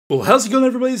Well, how's it going,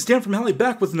 everybody? It's DanFromHali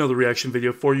back with another reaction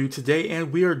video for you today,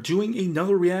 and we are doing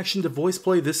another reaction to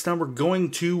VoicePlay. This time we're going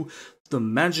to the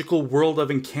magical world of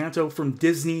Encanto from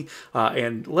Disney,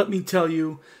 and let me tell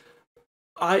you,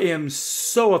 I am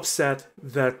so upset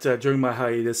that during my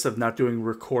hiatus of not doing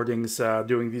recordings,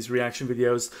 doing these reaction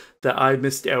videos, that I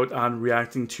missed out on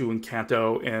reacting to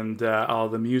Encanto and all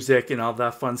the music and all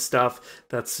that fun stuff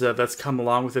that's come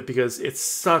along with it, because it's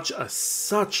such a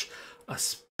special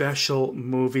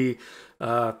movie.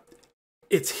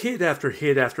 It's hit after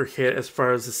hit after hit as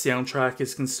far as the soundtrack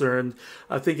is concerned.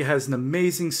 I think it has an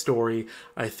amazing story.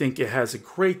 I think it has a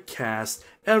great cast.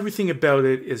 Everything about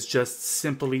it is just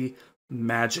simply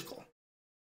magical,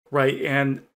 right?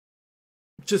 And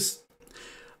just,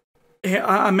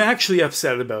 I'm actually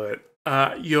upset about it.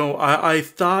 I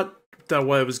thought that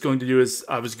what I was going to do is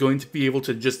I was going to be able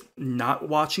to just not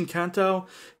watch Encanto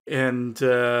and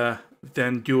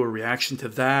then do a reaction to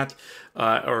that,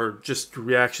 or just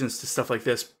reactions to stuff like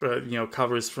this,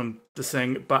 covers from the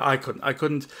thing. But I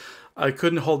couldn't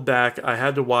hold back. I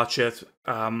had to watch it,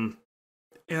 and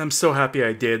I'm so happy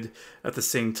I did. At the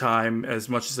same time, as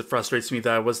much as it frustrates me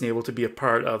that I wasn't able to be a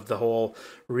part of the whole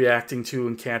reacting to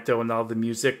Encanto and all the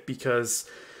music, because,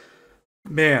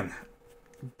 man,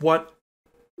 what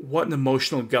an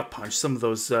emotional gut punch some of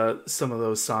those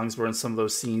songs were, and some of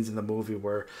those scenes in the movie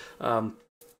were.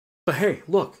 But hey,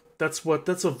 look, that's what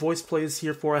VoicePlay is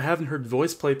here for. I haven't heard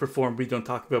VoicePlay perform We Don't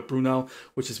Talk About Bruno,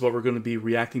 which is what we're going to be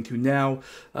reacting to now,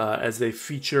 as they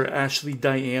feature Ashley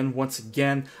Diane once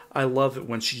again. I love it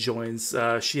when she joins.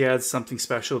 She adds something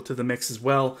special to the mix as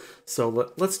well.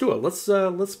 So let's do it.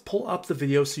 Let's pull up the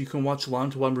video so you can watch along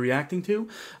to what I'm reacting to.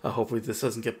 Hopefully this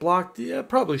doesn't get blocked. Yeah,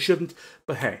 probably shouldn't.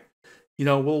 But hey,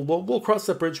 we'll cross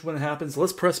that bridge when it happens.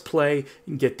 Let's press play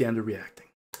and get down to reacting.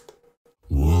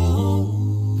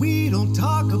 We don't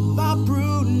talk about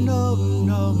Bruno, no,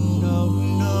 no,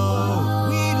 no.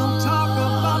 We don't talk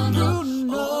about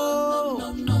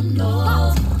Bruno, no,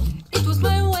 no. It was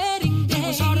my wedding day. It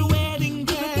was our wedding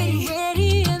day. We were getting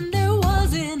ready and there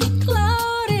wasn't a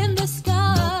cloud in the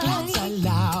sky. No clouds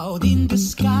allowed in the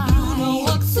sky. Bruno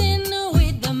walks in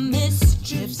with the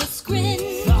mischievous grin.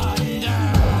 Thunder.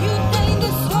 You telling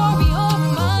the story of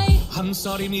my... I'm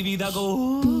sorry, mi vida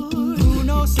go.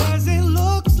 Bruno says it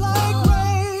looks like rain.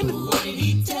 What did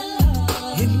he tell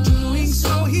her? In doing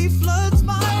so, he floods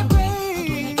my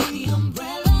brain. The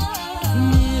umbrella.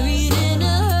 Married in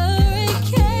a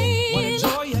hurricane. What a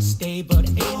joyous day, but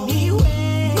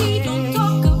anyway. We don't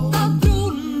talk about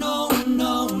Bruno,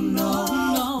 no, no,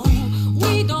 no.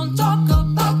 We don't talk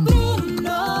about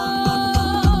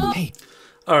Bruno. Hey.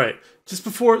 All right, just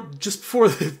before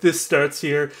this starts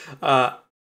here,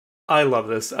 I love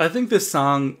this. I think this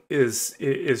song is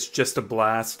just a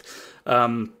blast.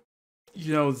 The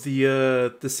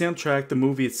soundtrack, the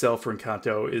movie itself for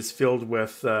Encanto is filled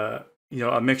with a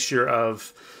mixture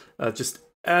of just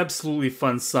absolutely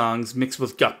fun songs mixed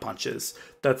with gut punches.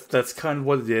 That's kind of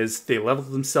what it is. They level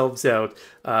themselves out,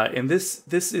 and this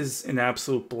is an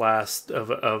absolute blast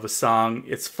of a song.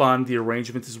 It's fun. The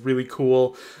arrangement is really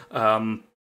cool. I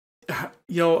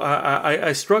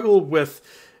struggle with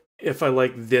if I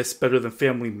like this better than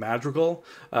Family Madrigal.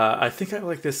 I think I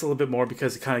like this a little bit more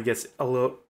because it kind of gets a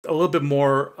little bit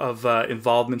more of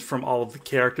involvement from all of the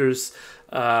characters.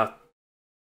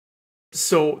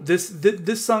 So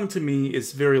this song to me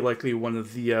is very likely one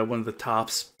of the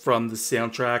tops from the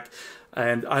soundtrack,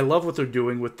 and I love what they're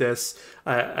doing with this.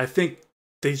 I think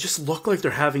they just look like they're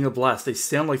having a blast. They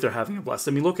sound like they're having a blast.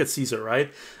 I mean, look at Caesar,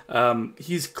 right?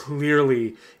 He's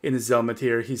clearly in his element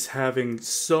here. He's having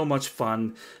so much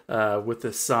fun with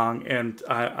this song, and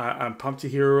I'm pumped to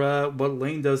hear what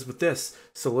Lane does with this.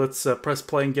 So let's press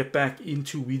play and get back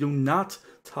into We Do Not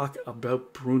Talk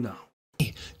About Bruno.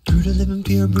 Through the living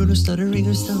fear, Bruno stuttering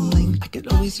or stumbling. I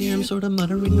could always hear him sort of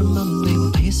muttering or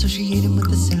mumbling. I associate him with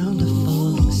the sound of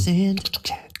falling sand.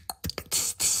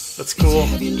 That's cool.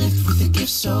 Heavy lift with a gift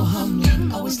so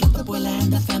humbling. Always left the boy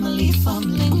and the family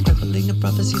fumbling. Reveling in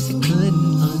prophecies they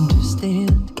couldn't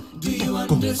understand. Do you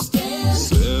understand?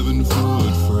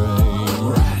 7-foot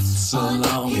frame, rats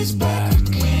along his back.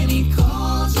 When he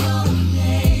calls your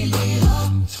name,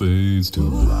 it fades to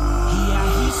black.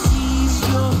 Yeah, he sees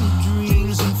your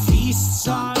dreams and feasts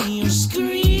on your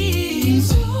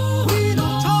screams. We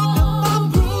don't talk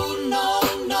about Bruno,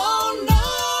 no,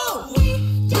 no.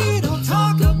 We don't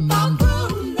talk about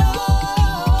Bruno.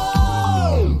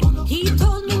 He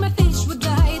told me my fish would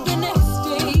die the next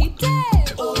day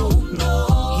dead. Oh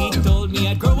no. He told me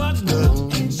I'd grow up nuts.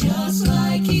 And just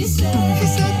like he said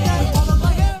that all of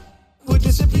my hair would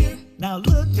disappear. Now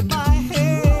look at my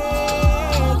hair.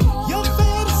 Your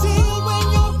fate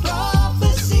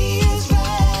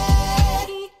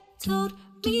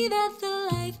that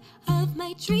the life of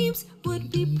my dreams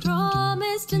would be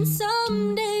promised and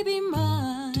someday be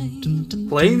mine.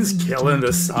 Lane's killing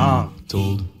this song.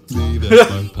 Told me that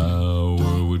my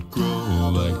power would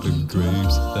grow like the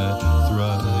grapes that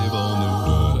thrive on the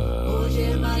water.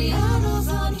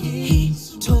 He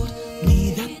told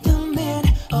me that the man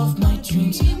of my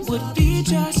dreams would be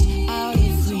just out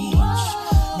of reach,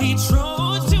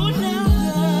 betrothed to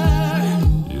another.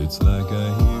 It's like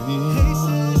I hear you. Hey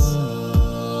sis,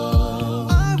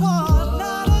 I want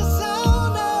not a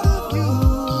sound out of you.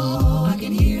 I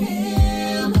can hear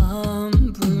him,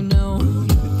 Bruno.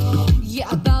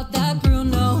 Yeah, about that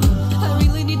Bruno. I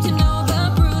really need to know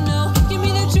about Bruno. Give me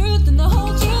the truth and the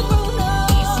whole truth, Bruno.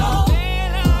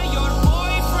 Isabella, your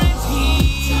boyfriend's here.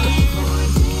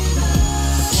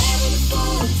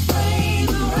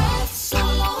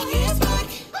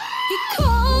 He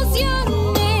calls your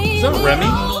name. Is that Remy?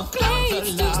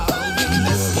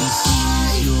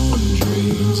 Your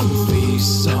dreams and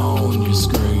face on your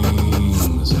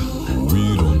screens.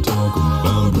 We don't talk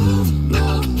about Bruno.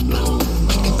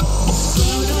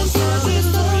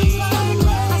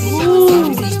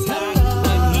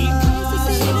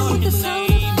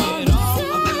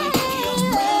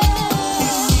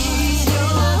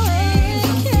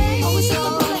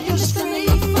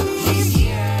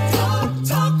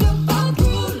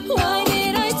 Why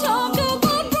did I talk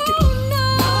about Bruno?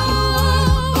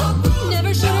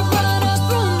 Never should have brought up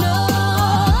Bruno.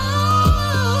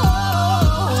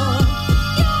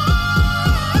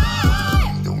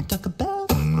 Don't talk about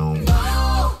Bruno.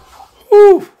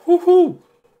 Woo, woo, woo.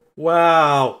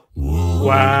 Wow.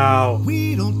 Wow.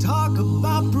 We don't talk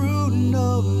about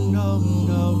Bruno. No,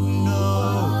 no,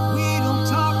 no. We don't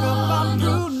talk about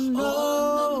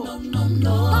Bruno.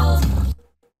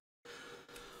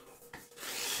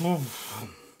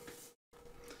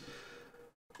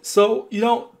 So, you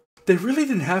know, they really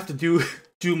didn't have to do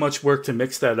much work to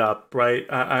mix that up, right?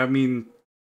 I mean,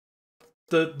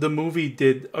 the movie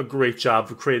did a great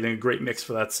job of creating a great mix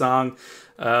for that song.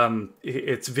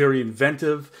 It's very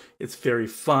inventive. It's very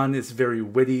fun. It's very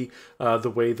witty. The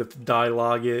way that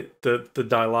the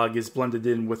dialogue is blended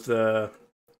in with the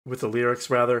lyrics,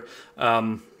 rather.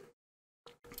 I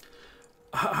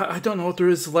don't know what there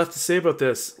is left to say about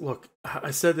this. Look,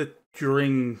 I said it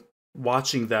during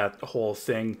watching that whole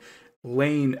thing.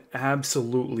 Lane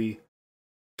absolutely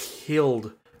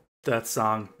killed that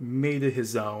song, made it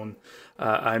his own.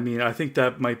 I mean, I think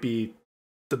that might be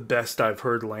the best I've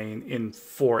heard Lane in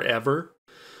forever.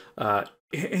 And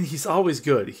he's always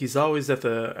good. He's always at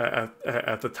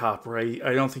the top, right?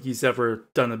 I don't think he's ever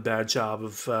done a bad job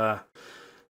of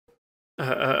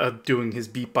doing his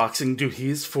beatboxing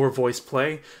duties for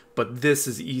VoicePlay, but this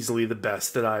is easily the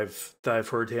best that I've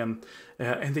heard him.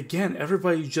 And again,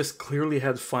 everybody just clearly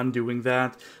had fun doing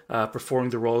that, performing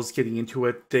the roles, getting into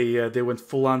it. They went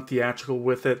full on theatrical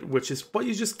with it, which is what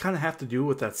you just kind of have to do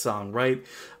with that song, right?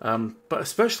 But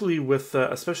especially with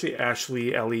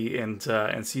Ashley, Ellie,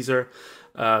 and Caesar,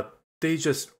 they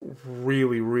just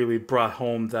really brought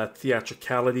home that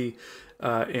theatricality,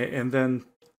 and then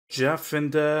Jeff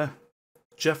and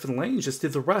Lane just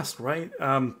did the rest, right?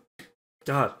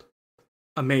 God,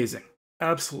 amazing,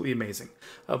 absolutely amazing.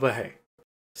 But hey,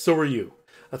 so are you.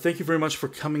 Thank you very much for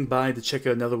coming by to check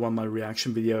out another one of my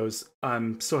reaction videos.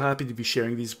 I'm so happy to be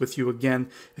sharing these with you again.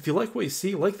 If you like what you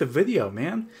see, like the video,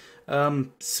 man.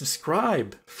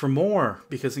 Subscribe for more,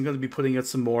 because I'm going to be putting out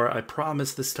some more. I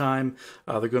promise this time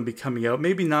they're going to be coming out.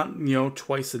 Maybe not,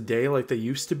 twice a day like they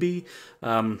used to be,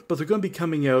 but they're going to be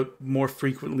coming out more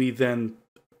frequently than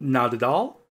not at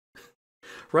all,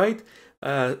 right?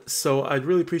 So I'd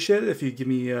really appreciate it if you give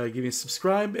me a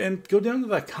subscribe and go down to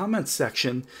that comment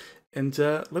section and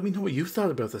let me know what you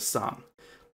thought about this song.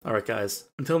 All right, guys.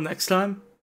 Until next time,